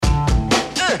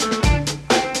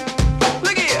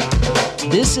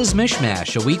This is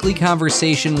MichMash, a weekly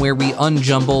conversation where we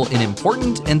unjumble an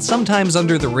important and sometimes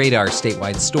under-the-radar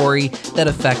statewide story that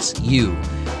affects you.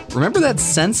 Remember that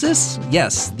census?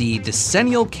 Yes, the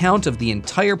decennial count of the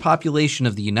entire population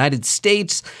of the United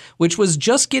States, which was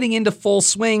just getting into full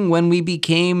swing when we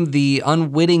became the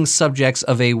unwitting subjects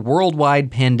of a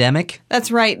worldwide pandemic.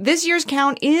 That's right. This year's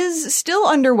count is still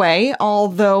underway,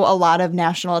 although a lot of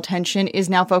national attention is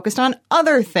now focused on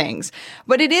other things.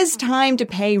 But it is time to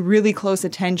pay really close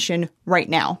attention right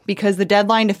now, because the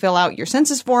deadline to fill out your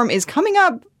census form is coming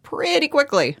up pretty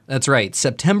quickly. That's right.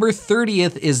 September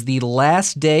 30th is the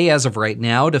last day as of right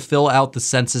now to fill out the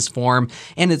census form,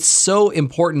 and it's so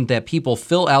important that people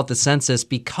fill out the census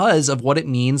because of what it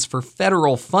means for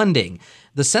federal funding.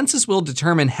 The census will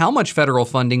determine how much federal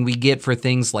funding we get for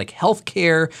things like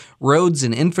healthcare, roads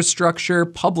and infrastructure,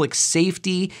 public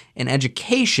safety, and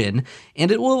education, and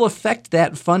it will affect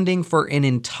that funding for an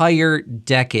entire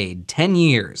decade, 10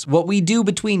 years. What we do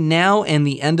between now and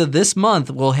the end of this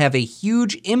month will have a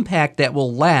huge impact that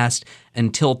will last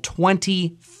until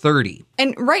 2030.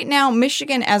 And right now,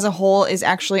 Michigan as a whole is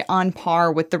actually on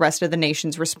par with the rest of the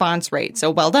nation's response rate.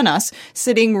 So well done us,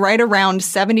 sitting right around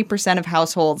 70% of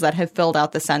households that have filled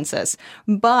out the census.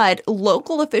 But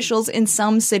local officials in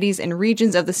some cities and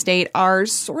regions of the state are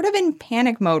sort of in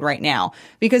panic mode right now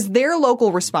because their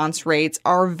local response rates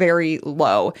are very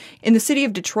low. In the city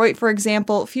of Detroit, for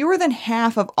example, fewer than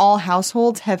half of all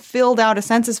households have filled out a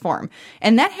census form.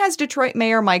 And that has Detroit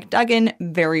Mayor Mike Duggan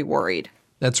very worried.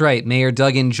 That's right. Mayor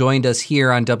Duggan joined us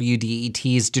here on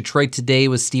WDET's Detroit Today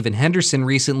with Stephen Henderson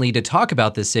recently to talk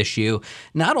about this issue.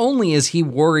 Not only is he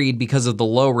worried because of the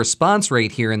low response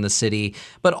rate here in the city,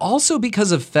 but also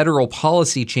because of federal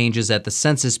policy changes at the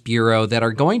Census Bureau that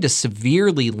are going to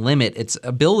severely limit its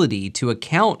ability to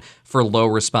account for low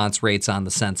response rates on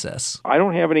the census. I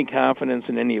don't have any confidence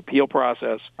in any appeal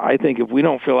process. I think if we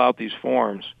don't fill out these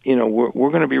forms, we're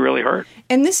going to be really hurt.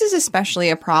 And this is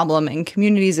especially a problem in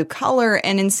communities of color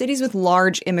and in cities with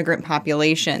large immigrant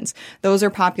populations. Those are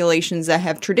populations that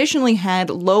have traditionally had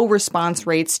low response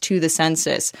rates to the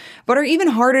census, but are even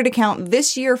harder to count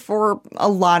this year for a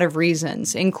lot of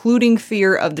reasons, including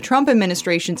fear of the Trump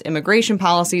administration's immigration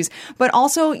policies, but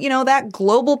also, that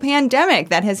global pandemic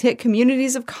that has hit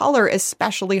communities of color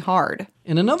especially hard.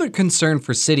 And another concern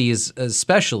for cities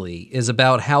especially is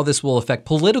about how this will affect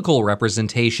political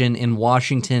representation in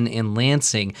Washington and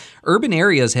Lansing. Urban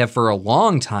areas have for a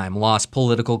long time lost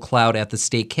political clout at the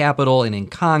state capitol and in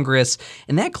Congress,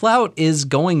 and that clout is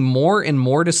going more and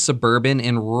more to suburban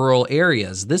and rural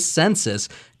areas. This census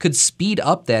could speed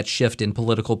up that shift in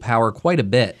political power quite a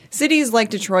bit. Cities like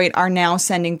Detroit are now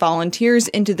sending volunteers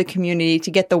into the community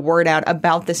to get the word out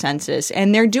about the census,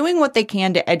 and they're doing what they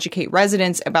can to educate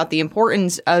residents about the importance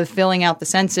of filling out the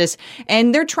census,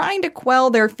 and they're trying to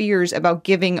quell their fears about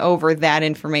giving over that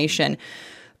information.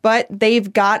 But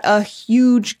they've got a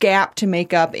huge gap to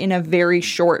make up in a very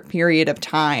short period of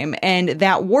time, and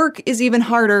that work is even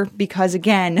harder because,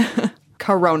 again,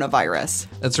 coronavirus.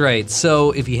 That's right.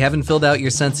 So if you haven't filled out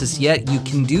your census yet, you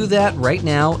can do that right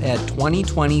now at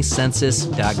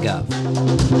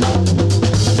 2020census.gov.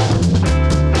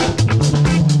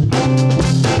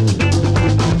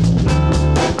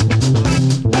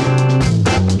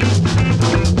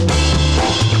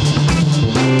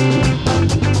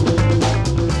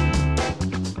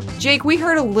 Jake, we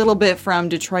heard a little bit from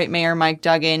Detroit Mayor Mike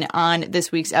Duggan on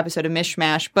this week's episode of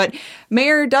MichMash, but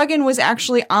Mayor Duggan was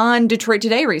actually on Detroit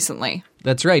Today recently.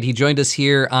 That's right. He joined us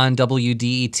here on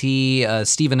WDET.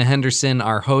 Stephen Henderson,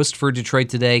 our host for Detroit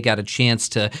Today, got a chance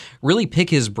to really pick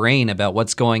his brain about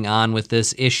what's going on with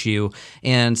this issue.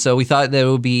 And so we thought that it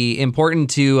would be important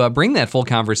to bring that full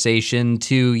conversation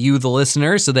to you, the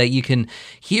listener, so that you can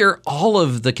hear all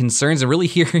of the concerns and really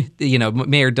hear,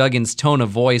 Mayor Duggan's tone of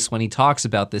voice when he talks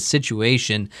about this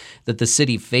situation that the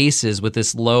city faces with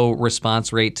this low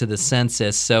response rate to the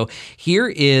census. So here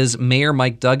is Mayor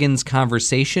Mike Duggan's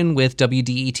conversation with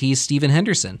WDET's Stephen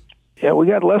Henderson. Yeah, we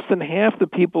got less than half the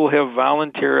people have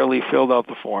voluntarily filled out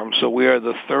the form, so we are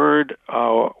the third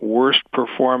worst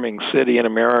performing city in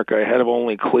America, ahead of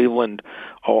only Cleveland,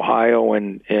 Ohio,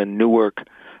 and Newark,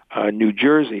 New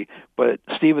Jersey. But,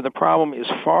 Stephen, the problem is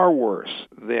far worse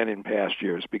than in past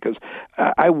years, because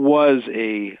I was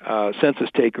a census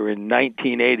taker in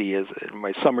 1980 as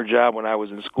my summer job when I was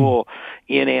in school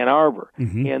in Ann Arbor.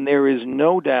 Mm-hmm. And there is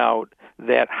no doubt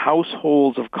that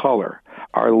households of color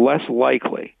are less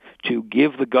likely to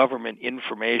give the government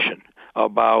information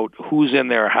about who's in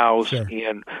their house sure.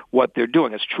 and what they're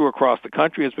doing. It's true across the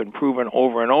country. It's been proven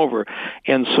over and over.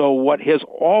 And so what has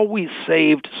always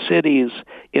saved cities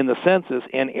in the census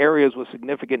and areas with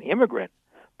significant immigrant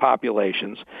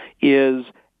populations is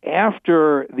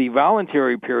after the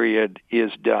voluntary period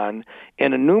is done,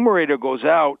 an enumerator goes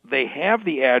out, they have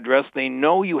the address, they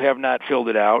know you have not filled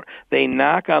it out, they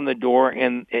knock on the door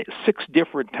and 6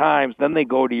 different times, then they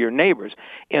go to your neighbors.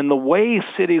 And the way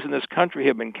cities in this country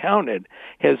have been counted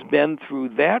has been through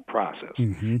that process.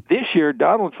 Mm-hmm. This year,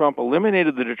 Donald Trump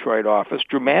eliminated the Detroit office,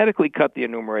 dramatically cut the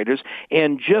enumerators,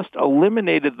 and just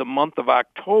eliminated the month of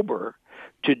October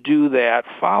to do that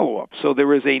follow-up. So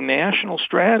there is a national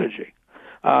strategy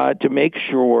to make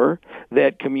sure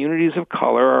that communities of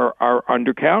color are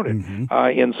undercounted.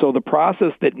 Mm-hmm. And so the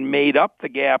process that made up the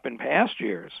gap in past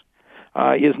years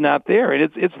is not there.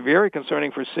 And it's very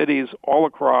concerning for cities all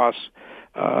across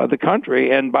the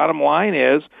country. And bottom line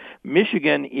is,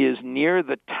 Michigan is near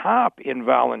the top in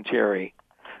voluntary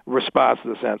response to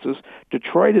the census.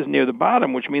 Detroit is near the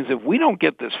bottom, which means if we don't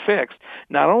get this fixed,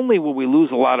 not only will we lose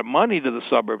a lot of money to the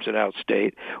suburbs and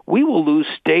outstate, we will lose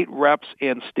state reps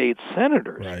and state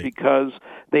senators because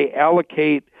they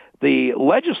allocate the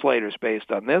legislators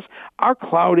based on this. Our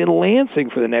clout in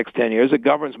Lansing for the next 10 years that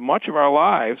governs much of our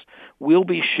lives will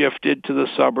be shifted to the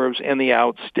suburbs and the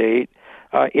outstate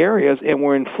areas, and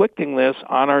we're inflicting this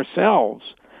on ourselves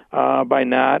by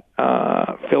not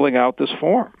filling out this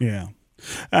form. Yeah.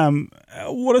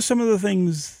 What are some of the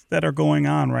things that are going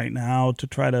on right now to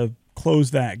try to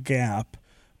close that gap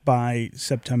by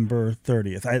September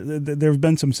 30th? There have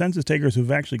been some census takers who've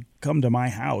actually come to my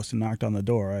house and knocked on the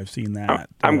door. I've seen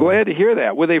that. I'm glad to hear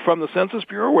that. Were they from the Census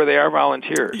Bureau or were they our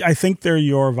volunteers? I think they're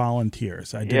your volunteers.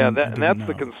 That's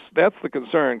the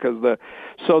concern, because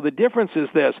the difference is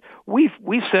this.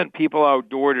 We've sent people out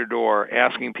door to door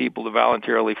asking people to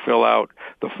voluntarily fill out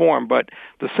the form, but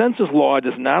the census law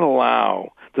does not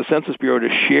allow the Census Bureau to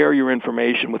share your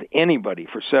information with anybody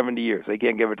for 70 years. They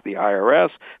can't give it to the IRS.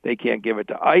 They can't give it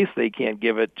to ICE. They can't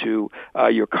give it to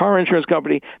your car insurance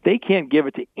company. They can't give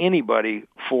it to anybody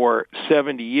for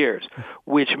 70 years,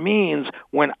 which means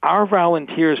when our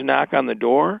volunteers knock on the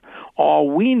door, all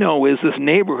we know is this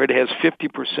neighborhood has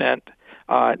 50%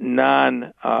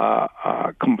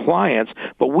 non-compliance,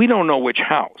 but we don't know which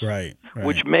house, right.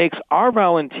 Which makes our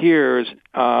volunteers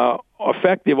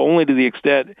effective only to the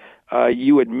extent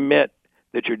you admit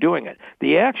that you're doing it.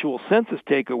 The actual census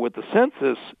taker with the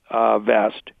census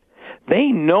vest, they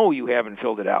know you haven't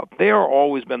filled it out. They are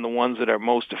always been the ones that are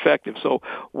most effective. So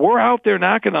we're out there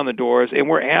knocking on the doors, and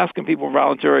we're asking people for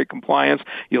voluntary compliance.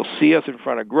 You'll see us in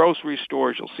front of grocery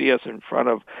stores. You'll see us in front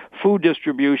of food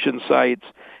distribution sites.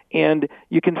 And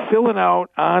you can fill it out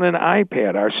on an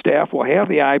iPad. Our staff will have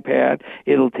the iPad.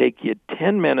 It'll take you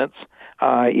 10 minutes.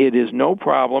 It is no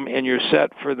problem, and you're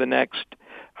set for the next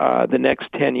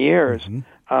 10 years.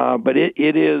 Mm-hmm. But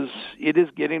it is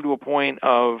getting to a point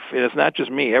of, and it's not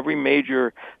just me, every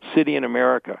major city in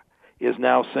America is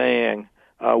now saying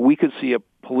we could see a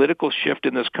political shift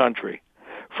in this country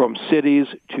from cities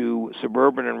to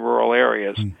suburban and rural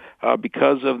areas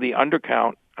because of the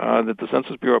undercount that the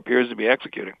Census Bureau appears to be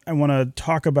executing. I want to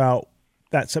talk about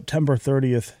that September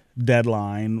 30th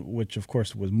deadline, which of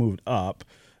course was moved up.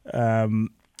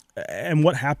 And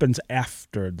what happens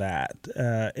after that?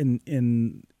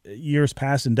 In years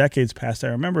past and decades past, I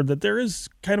remember that there is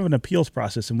kind of an appeals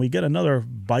process, and we get another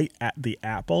bite at the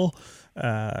apple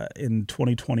in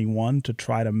 2021 to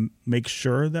try to make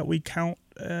sure that we count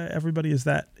everybody. Is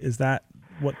that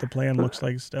what the plan looks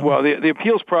like still? Well, the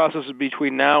appeals process is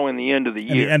between now and the end of the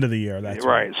year. The end of the year, that's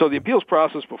right. So the appeals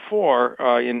process before,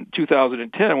 in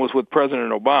 2010, was with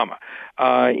President Obama.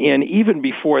 And even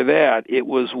before that, it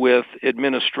was with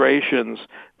administrations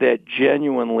that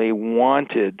genuinely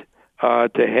wanted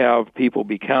to have people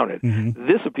be counted. Mm-hmm.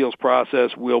 This appeals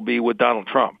process will be with Donald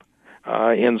Trump.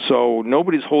 And so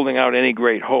nobody's holding out any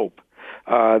great hope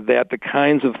that the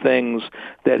kinds of things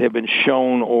that have been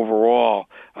shown overall,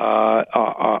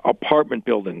 apartment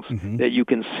buildings that you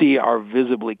can see are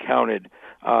visibly counted,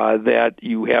 that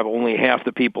you have only half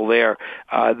the people there.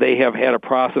 They have had a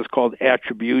process called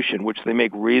attribution, which they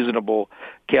make reasonable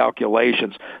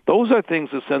calculations. Those are things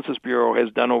the Census Bureau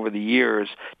has done over the years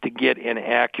to get an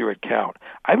accurate count.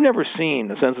 I've never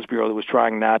seen a Census Bureau that was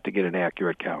trying not to get an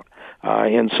accurate count.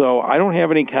 And so I don't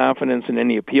have any confidence in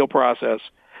any appeal process.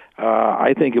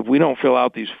 I think if we don't fill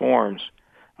out these forms,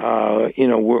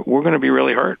 we're going to be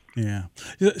really hurt. Yeah.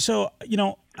 So,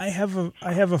 I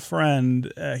have a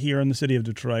friend here in the city of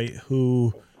Detroit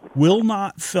who will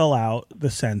not fill out the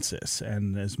census.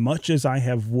 And as much as I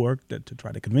have worked to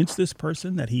try to convince this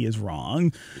person that he is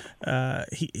wrong,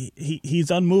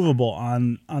 he's unmovable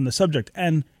on the subject.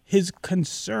 And his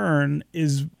concern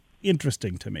is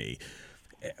interesting to me.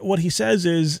 What he says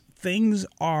is things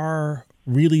are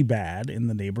really bad in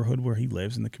the neighborhood where he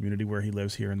lives, in the community where he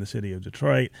lives here in the city of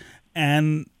Detroit,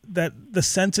 and that the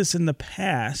census in the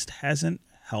past hasn't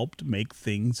helped make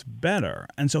things better.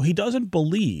 And so he doesn't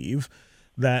believe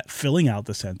that filling out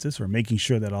the census or making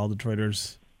sure that all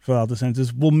Detroiters fill out the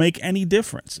census will make any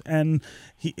difference. And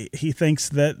he thinks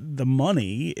that the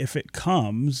money, if it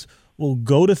comes, will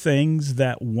go to things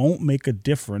that won't make a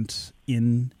difference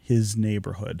in his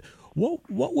neighborhood. What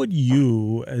would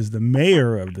you, as the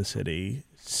mayor of the city,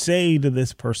 say to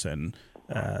this person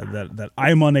that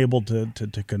I'm unable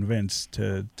to convince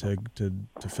to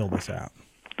fill this out?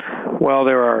 Well,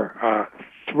 there are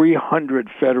 300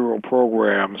 federal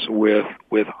programs with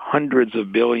hundreds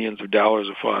of billions of dollars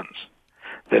of funds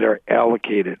that are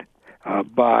allocated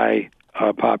by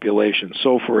population.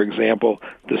 So, for example,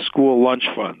 the school lunch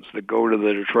funds that go to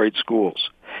the Detroit schools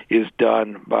is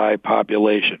done by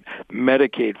population.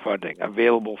 Medicaid funding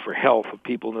available for health of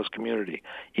people in this community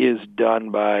is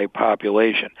done by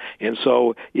population. And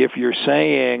so if you're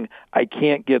saying, I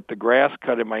can't get the grass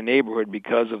cut in my neighborhood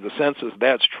because of the census,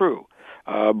 that's true.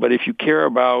 But if you care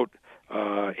about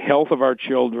health of our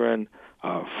children,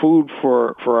 food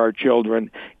for our children,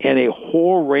 and a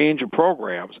whole range of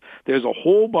programs, there's a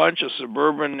whole bunch of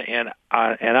suburban and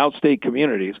outstate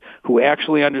communities who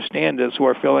actually understand this, who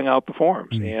are filling out the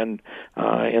forms. And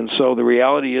so the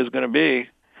reality is going to be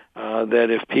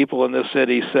that if people in this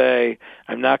city say,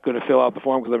 I'm not going to fill out the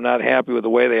form because I'm not happy with the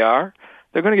way they are,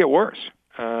 they're going to get worse.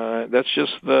 That's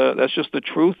just the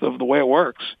truth of the way it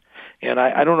works. And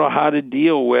I don't know how to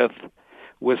deal with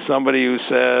somebody who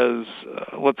says,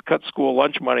 let's cut school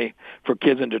lunch money for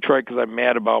kids in Detroit because I'm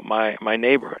mad about my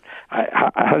neighborhood.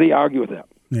 How do you argue with that?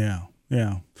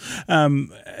 Yeah.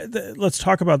 Let's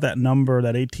talk about that number,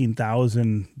 that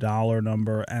 $18,000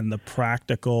 number, and the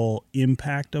practical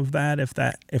impact of that. If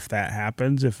that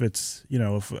happens, if it's,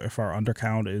 if our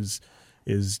undercount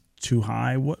is too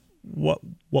high, what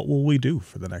will we do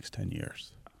for the next 10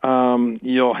 years?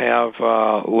 You'll have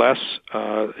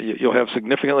you'll have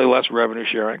significantly less revenue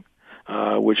sharing,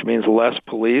 which means less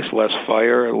police, less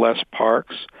fire, less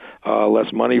parks,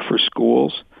 less money for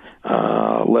schools,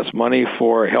 less money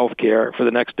for health care for the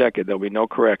next decade. There'll be no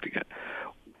correcting it.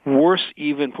 Worse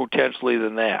even potentially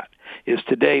than that is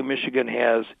today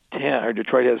Detroit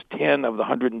has 10 of the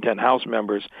 110 House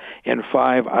members and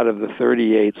 5 out of the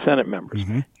 38 Senate members.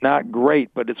 Mm-hmm. Not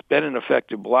great, but it's been an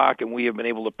effective block, and we have been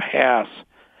able to pass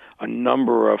a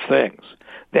number of things.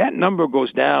 That number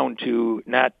goes down to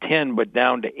not 10, but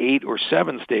down to 8 or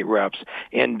 7 state reps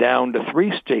and down to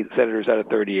 3 state senators out of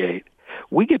 38.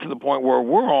 We get to the point where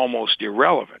we're almost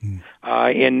irrelevant.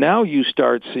 And now you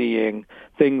start seeing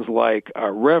things like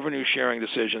revenue sharing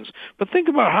decisions. But think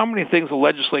about how many things the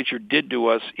legislature did to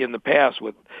us in the past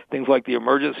with things like the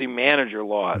emergency manager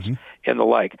laws and the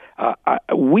like.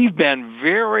 We've been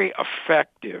very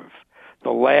effective the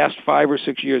last 5 or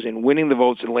 6 years in winning the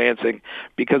votes in Lansing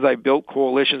because I built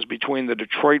coalitions between the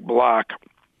Detroit bloc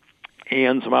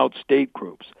and some outstate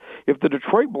groups. If the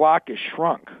Detroit bloc is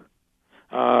shrunk,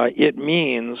 it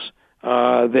means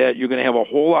that you're going to have a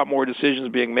whole lot more decisions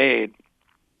being made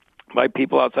by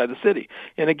people outside the city.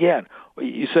 And again,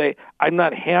 you say, I'm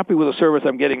not happy with the service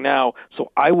I'm getting now,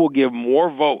 so I will give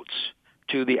more votes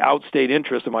to the outstate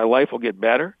interest and my life will get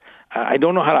better. I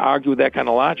don't know how to argue with that kind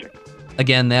of logic.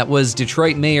 Again, that was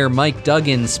Detroit Mayor Mike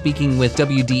Duggan speaking with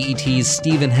WDET's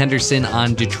Stephen Henderson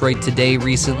on Detroit Today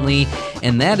recently.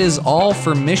 And that is all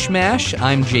for MichMash.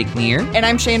 I'm Jake Neher. And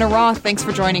I'm Cheyna Roth. Thanks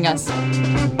for joining us.